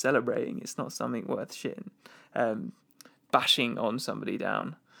worth celebrating. It's not something worth bashing on somebody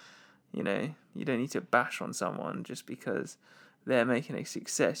down. You don't need to bash on someone just because they're making a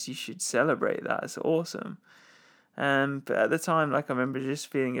success. You should celebrate that. It's awesome. But at the time, like, I remember just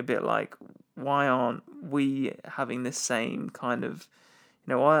feeling a bit like, why aren't we having the same kind of,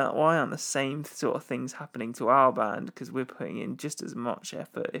 why aren't the same sort of things happening to our band? Because we're putting in just as much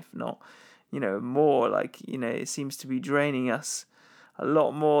effort, if not, more. Like, it seems to be draining us a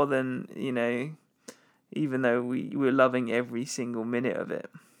lot more than, even though we're loving every single minute of it.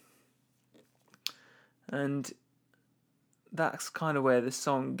 And that's kind of where the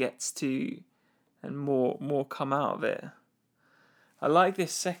song gets to, and more come out of it. I like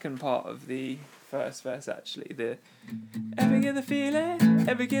this second part of the first verse, actually. Ever get the feeling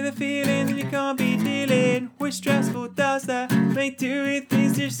that you can't be dealing with stressful doubts that make doing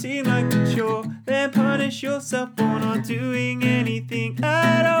things just seem like a chore. Then punish yourself for not doing anything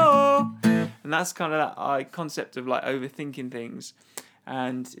at all. And that's kind of that concept of like overthinking things.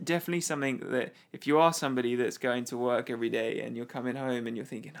 And definitely something that if you are somebody that's going to work every day and you're coming home and you're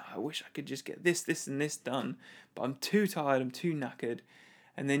thinking, I wish I could just get this and this done, but I'm too tired, I'm too knackered.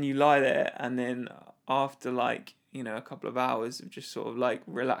 And then you lie there, and then after a couple of hours of just sort of like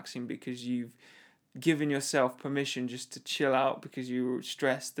relaxing because you've given yourself permission just to chill out because you were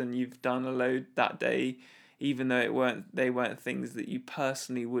stressed and you've done a load that day, even though they weren't things that you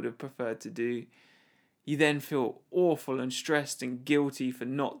personally would have preferred to do. You then feel awful and stressed and guilty for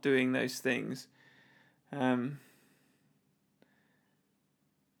not doing those things. You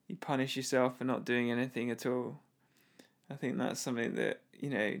punish yourself for not doing anything at all. I think that's something that,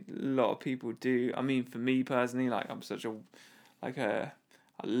 a lot of people do. I mean, for me personally, like, I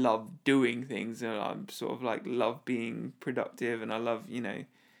love doing things, and I'm sort of like love being productive, and I love,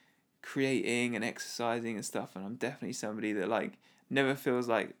 creating and exercising and stuff. And I'm definitely somebody that like never feels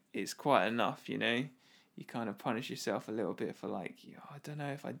like it's quite enough, You kind of punish yourself a little bit for like, I don't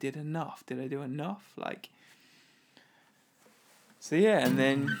know if I did enough. Did I do enough? Like, so yeah, and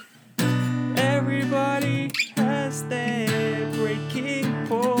then everybody has their breaking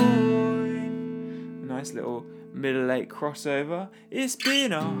point. Nice little middle eight crossover. It's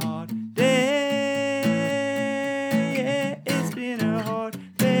been a hard day. Yeah, it's been a hard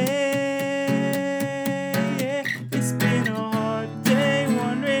day. Yeah, it's been a hard day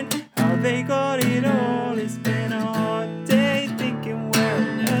wondering how they got it all. It's been a hard day thinking where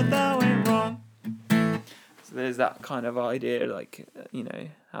on earth I went wrong. So there's that kind of idea, like,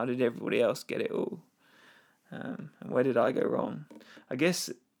 how did everybody else get it all? And where did I go wrong? I guess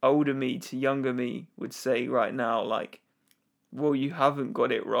older me to younger me would say right now, like, well, you haven't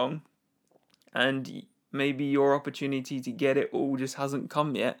got it wrong. And maybe your opportunity to get it all just hasn't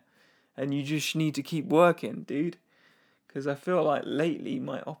come yet. And you just need to keep working, dude. Because I feel like lately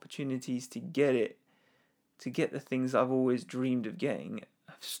my opportunities to get the things I've always dreamed of getting,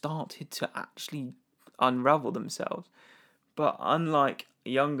 have started to actually unravel themselves. But unlike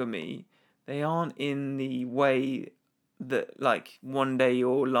younger me, they aren't in the way that, like, one day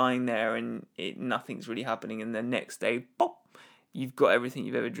you're lying there and nothing's really happening, and the next day, pop, you've got everything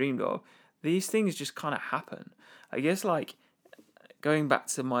you've ever dreamed of. These things just kind of happen. I guess, like, going back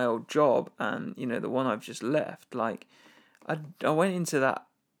to my old job and, the one I've just left, like, I went into that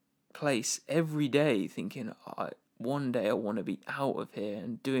place every day thinking, one day I want to be out of here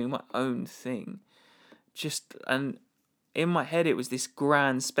and doing my own thing. And in my head it was this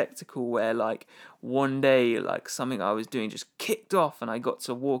grand spectacle where like one day like something I was doing just kicked off and I got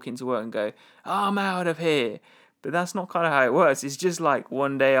to walk into work and go, I'm out of here. But that's not kind of how it works. It's just like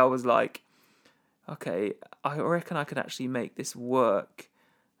one day I was like, okay, I reckon I could actually make this work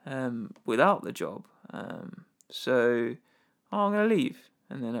without the job. So I'm going to leave.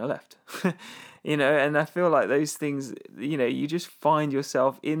 And then I left. And I feel like those things, you just find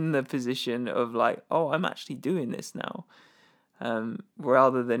yourself in the position of like, oh, I'm actually doing this now.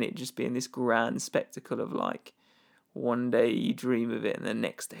 Rather than it just being this grand spectacle of like, one day you dream of it and the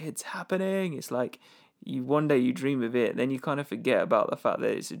next day it's happening. It's like, one day you dream of it, then you kind of forget about the fact that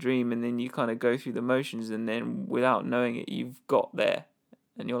it's a dream, and then you kind of go through the motions, and then without knowing it, you've got there.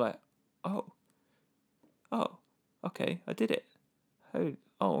 And you're like, oh, okay, I did it.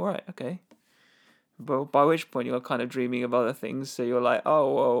 Right, okay. But by which point you're kind of dreaming of other things, so you're like,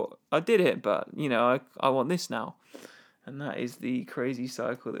 oh, well, I did it, but, I want this now. And that is the crazy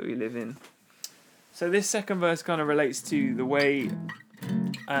cycle that we live in. So this second verse kind of relates to the way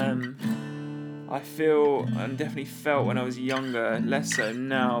I feel and definitely felt when I was younger, less so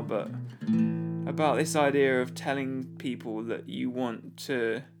now, but about this idea of telling people that you want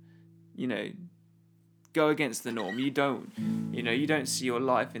to, go against the norm. You don't see your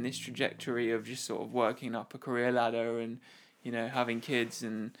life in this trajectory of just sort of working up a career ladder and, having kids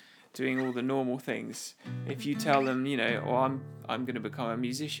and doing all the normal things. If you tell them, I'm going to become a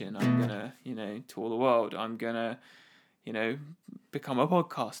musician, I'm going to, tour the world, I'm going to, become a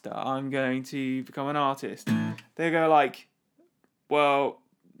podcaster, I'm going to become an artist, they go like, well,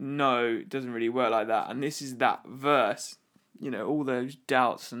 no, it doesn't really work like that. And this is that verse, all those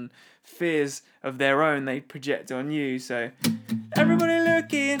doubts and fears of their own they project on you. So everybody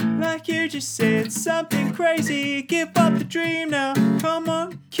looking like you just said something crazy. Give up the dream now. Come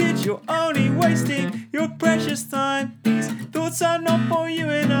on, kids, you're only wasting your precious time. These thoughts are not for you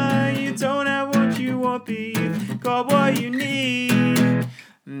and I. You don't have what you want, but you've got what you need.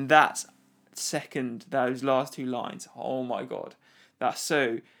 And that's those last two lines. Oh my God. That's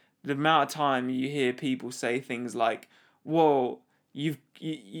so... The amount of time you hear people say things like, well, you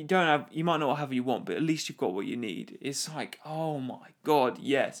might not have what you want, but at least you've got what you need. It's like, oh my God,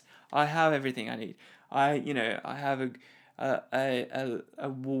 yes, I have everything I need. I have a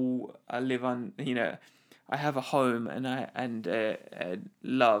wall I live on. I have a home and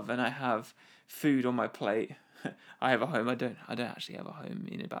love, and I have food on my plate. I have a home. I don't actually have a home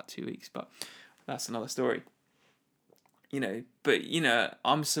in about 2 weeks, but that's another story. But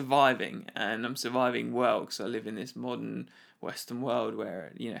I'm surviving, and I'm surviving well because I live in this modern Western world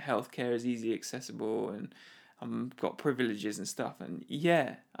where healthcare is easily accessible, and I've got privileges and stuff, and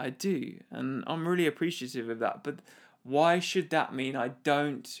yeah, I do, and I'm really appreciative of that. But why should that mean I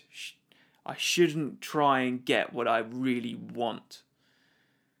shouldn't try and get what I really want?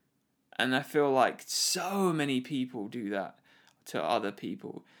 And I feel like so many people do that to other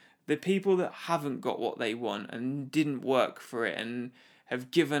people. The people that haven't got what they want and didn't work for it and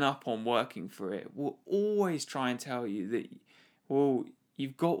have given up on working for it will always try and tell you that, well,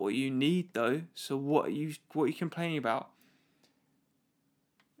 you've got what you need though, so what are you complaining about?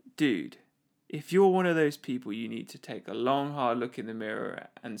 Dude, if you're one of those people, you need to take a long, hard look in the mirror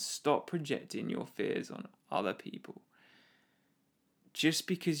and stop projecting your fears on other people. Just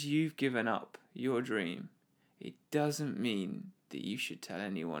because you've given up your dream, it doesn't mean that you should tell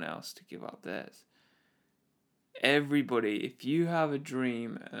anyone else to give up theirs. Everybody, if you have a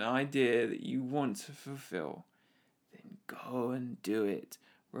dream, an idea that you want to fulfill, then go and do it,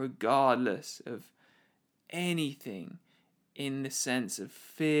 regardless of anything in the sense of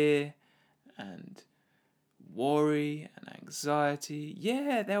fear and worry and anxiety.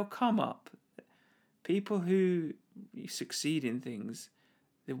 Yeah, they'll come up. People who succeed in things,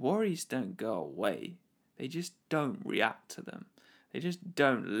 the worries don't go away. They just don't react to them. They just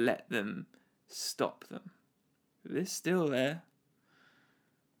don't let them stop them. They're still there.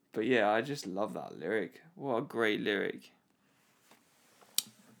 But yeah, I just love that lyric. What a great lyric.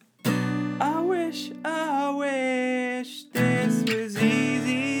 I wish this was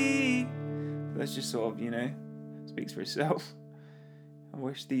easy. That's just sort of, speaks for itself. I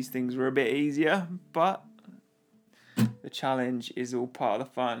wish these things were a bit easier, but the challenge is all part of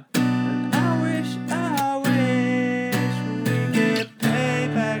the fun. And I wish we get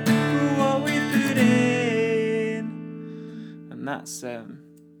paid back for what we put in. And that's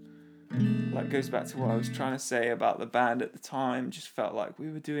goes back to what I was trying to say about the band at the time. Just felt like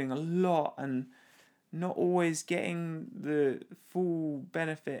we were doing a lot and not always getting the full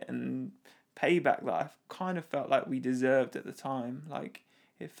benefit and payback that I kind of felt like we deserved at the time. Like,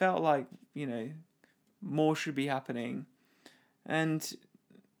 it felt like, more should be happening. And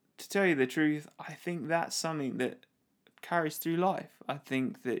to tell you the truth, I think that's something that carries through life. I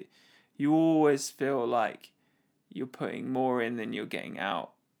think that you always feel like you're putting more in than you're getting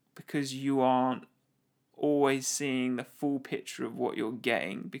out, because you aren't always seeing the full picture of what you're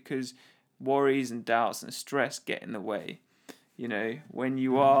getting, because worries and doubts and stress get in the way. When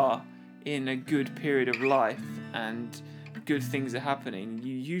you are in a good period of life and good things are happening,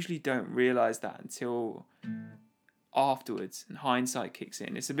 you usually don't realize that until afterwards, and hindsight kicks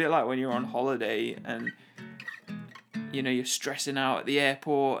in. It's a bit like when you're on holiday and you're stressing out at the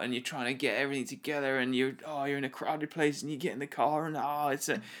airport and you're trying to get everything together, and you're in a crowded place, and you get in the car and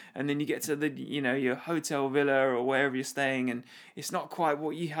and then you get to the your hotel villa or wherever you're staying, and it's not quite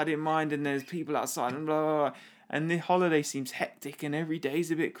what you had in mind, and there's people outside and blah blah blah, and the holiday seems hectic and every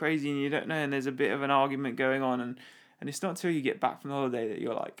day's a bit crazy and you don't know, and there's a bit of an argument going on, and it's not until you get back from the holiday that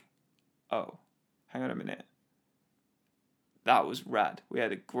you're like, oh, hang on a minute, that was rad, we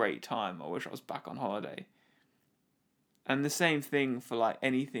had a great time, I wish I was back on holiday. And the same thing for like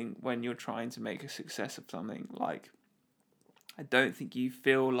anything when you're trying to make a success of something. Like, I don't think you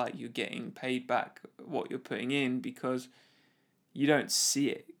feel like you're getting paid back what you're putting in, because you don't see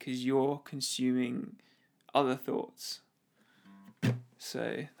it, because you're consuming other thoughts.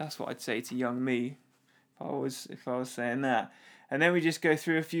 So that's what I'd say to young me if I was saying that. And then we just go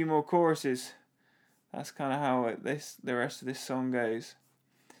through a few more choruses. That's kind of how the rest of this song goes.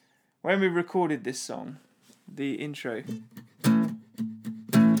 When we recorded this song, the intro,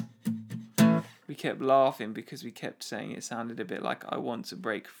 we kept laughing because we kept saying it sounded a bit like I Want to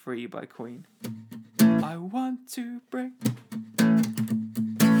Break Free by Queen. I want to break.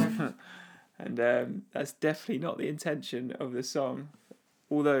 And that's definitely not the intention of the song.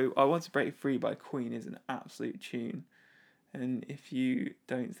 Although I Want to Break Free by Queen is an absolute tune. And if you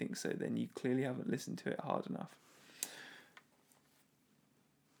don't think so, then you clearly haven't listened to it hard enough.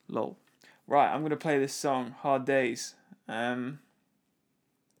 Lol. Right, I'm going to play this song, Hard Days. It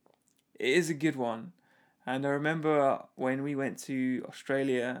is a good one. And I remember when we went to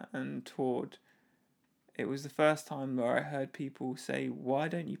Australia and toured, it was the first time where I heard people say, why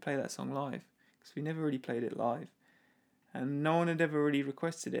don't you play that song live? Because we never really played it live. And no one had ever really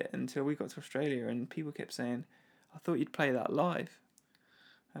requested it until we got to Australia, and people kept saying, I thought you'd play that live.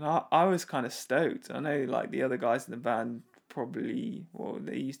 And I was kind of stoked. I know like the other guys in the band probably,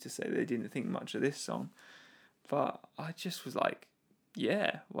 they used to say they didn't think much of this song, but I just was like,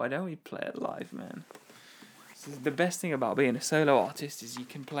 yeah, why don't we play it live, man? So the best thing about being a solo artist is you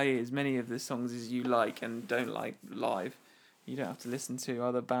can play as many of the songs as you like and don't like live. You don't have to listen to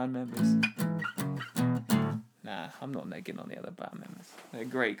other band members. Nah, I'm not negging on the other band members. They're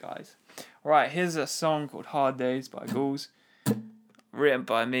great guys. Alright, here's a song called Hard Days by Ghouls, written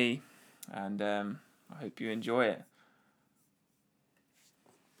by me, and I hope you enjoy it.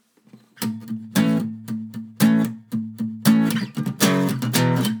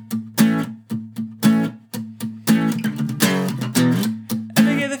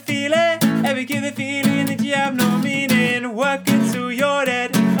 Ever get the feeling that you have no meaning? Work until you're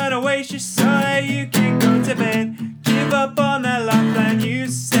dead, and waste your soul that you can go to bed. Give up on that life plan you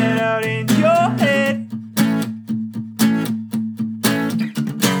set out in your head.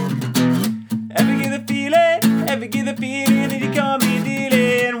 Ever get the feeling that you can't be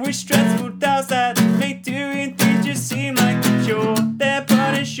dealing with stressful doubts that make doing things just seem like a chore? Then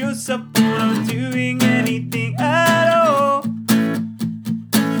punish yourself for not doing anything at all.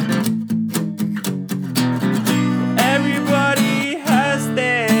 Everybody has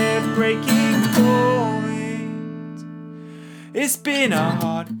their breaking point. It's been a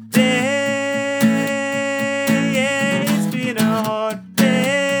hard day. Yeah, it's been a hard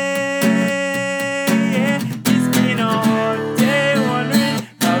day. Yeah, it's been a hard day wondering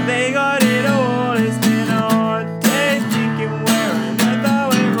how they got it all. It's been a hard day thinking where and what I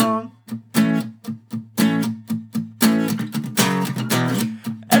went wrong.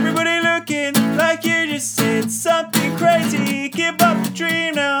 Everybody looking like you just said something crazy. Give up the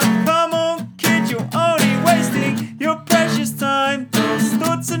dream now. Come on, kid, you're only wasting your precious time. Those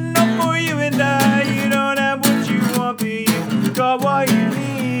thoughts are not for you and I. You don't have what you want, but you got what you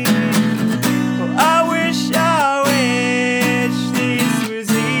need. Well, I wish this was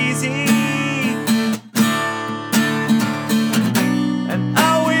easy. And I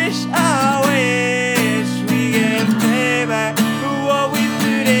wish we get payback for what we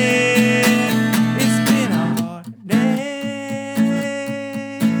put in. It's been a hard day.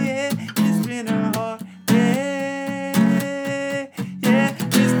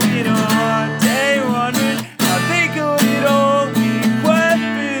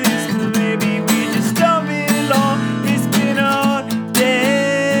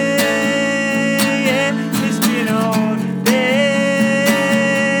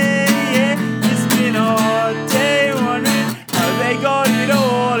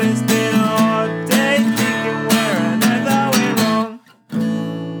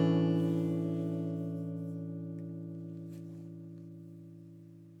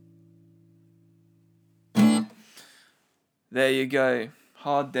 there you go.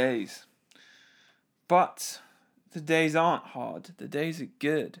 Hard days. But the days aren't hard. The days are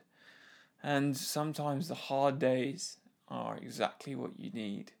good. And sometimes the hard days are exactly what you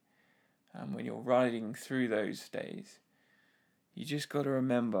need. And when you're riding through those days, you just got to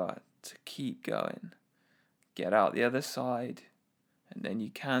remember to keep going. Get out the other side. And then you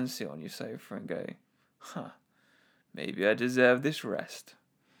can sit on your sofa and go, maybe I deserve this rest.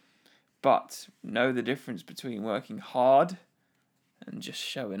 But know the difference between working hard and just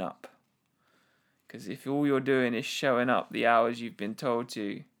showing up. Because if all you're doing is showing up the hours you've been told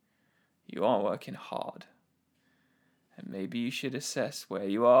to, you aren't working hard. And maybe you should assess where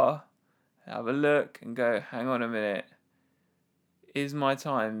you are, have a look and go, hang on a minute. Is my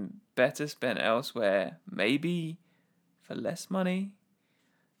time better spent elsewhere? Maybe for less money?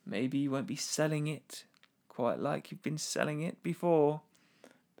 Maybe you won't be selling it quite like you've been selling it before.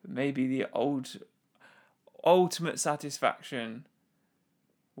 But maybe the ultimate satisfaction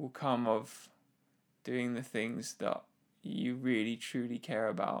will come of doing the things that you really truly care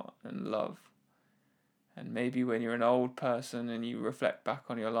about and love. And maybe when you're an old person and you reflect back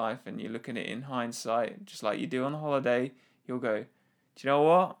on your life and you look at it in hindsight, just like you do on holiday, you'll go, do you know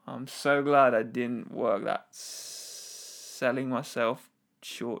what? I'm so glad I didn't work that selling myself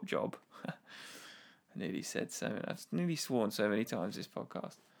short job. I nearly said so. I've nearly sworn so many times this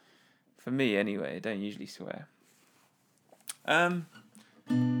podcast. For me, anyway, I don't usually swear.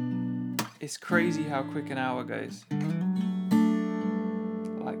 It's crazy how quick an hour goes.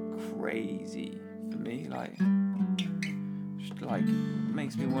 Like crazy for me. Like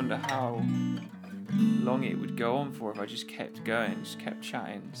makes me wonder how long it would go on for if I just kept going, just kept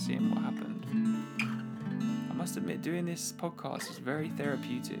chatting, seeing what happened. I must admit, doing this podcast is very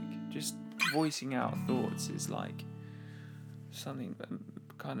therapeutic. Just voicing out thoughts is like something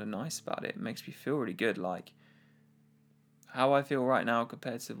kind of nice about it. It makes me feel really good. Like how I feel right now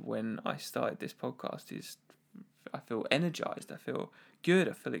compared to when I started this podcast is, I feel energized. I feel good.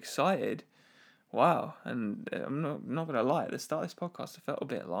 I feel excited. Wow. And I'm not gonna lie. At the start of this podcast, I felt a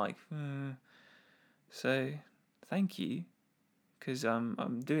bit like, So, thank you, because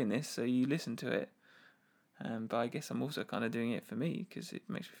I'm doing this so you listen to it. But I guess I'm also kind of doing it for me because it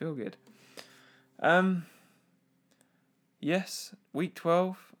makes me feel good. Yes, week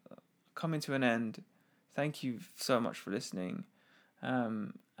 12 coming to an end. Thank you so much for listening.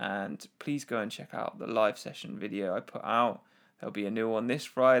 And please go and check out the live session video I put out. There'll be a new one this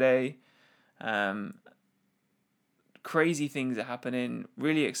Friday. Crazy things are happening,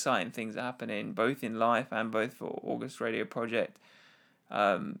 really exciting things are happening, both in life and both for August Radio Project.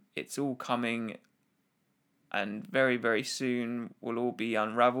 It's all coming, and very, very soon will all be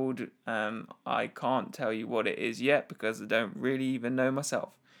unravelled. I can't tell you what it is yet because I don't really even know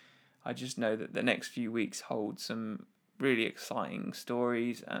myself. I just know that the next few weeks hold some really exciting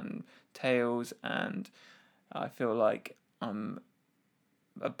stories and tales, and I feel like I'm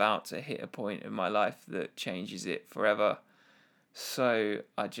about to hit a point in my life that changes it forever. So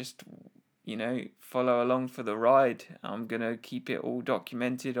I just, follow along for the ride. I'm going to keep it all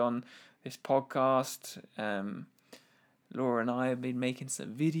documented on this podcast. Laura and I have been making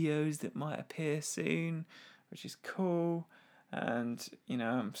some videos that might appear soon, which is cool. And,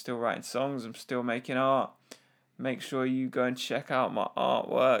 I'm still writing songs. I'm still making art. Make sure you go and check out my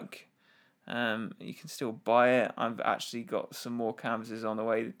artwork. You can still buy it. I've actually got some more canvases on the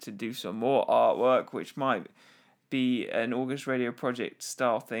way to do some more artwork, which might be an August Radio Project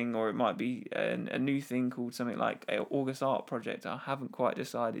style thing, or it might be a new thing called something like a August Art Project. I haven't quite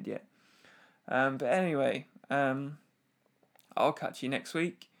decided yet. But anyway, I'll catch you next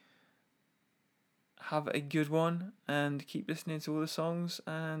week. Have a good one and keep listening to all the songs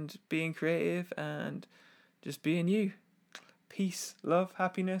and being creative and just being you. Peace, love,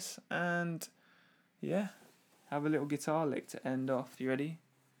 happiness, and yeah, have a little guitar lick to end off. You ready?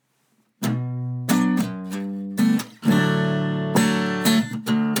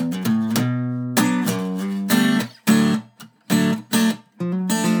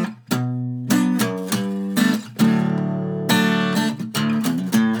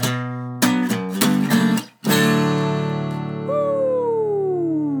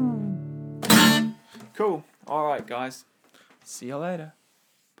 Cool. All right, guys. See you later.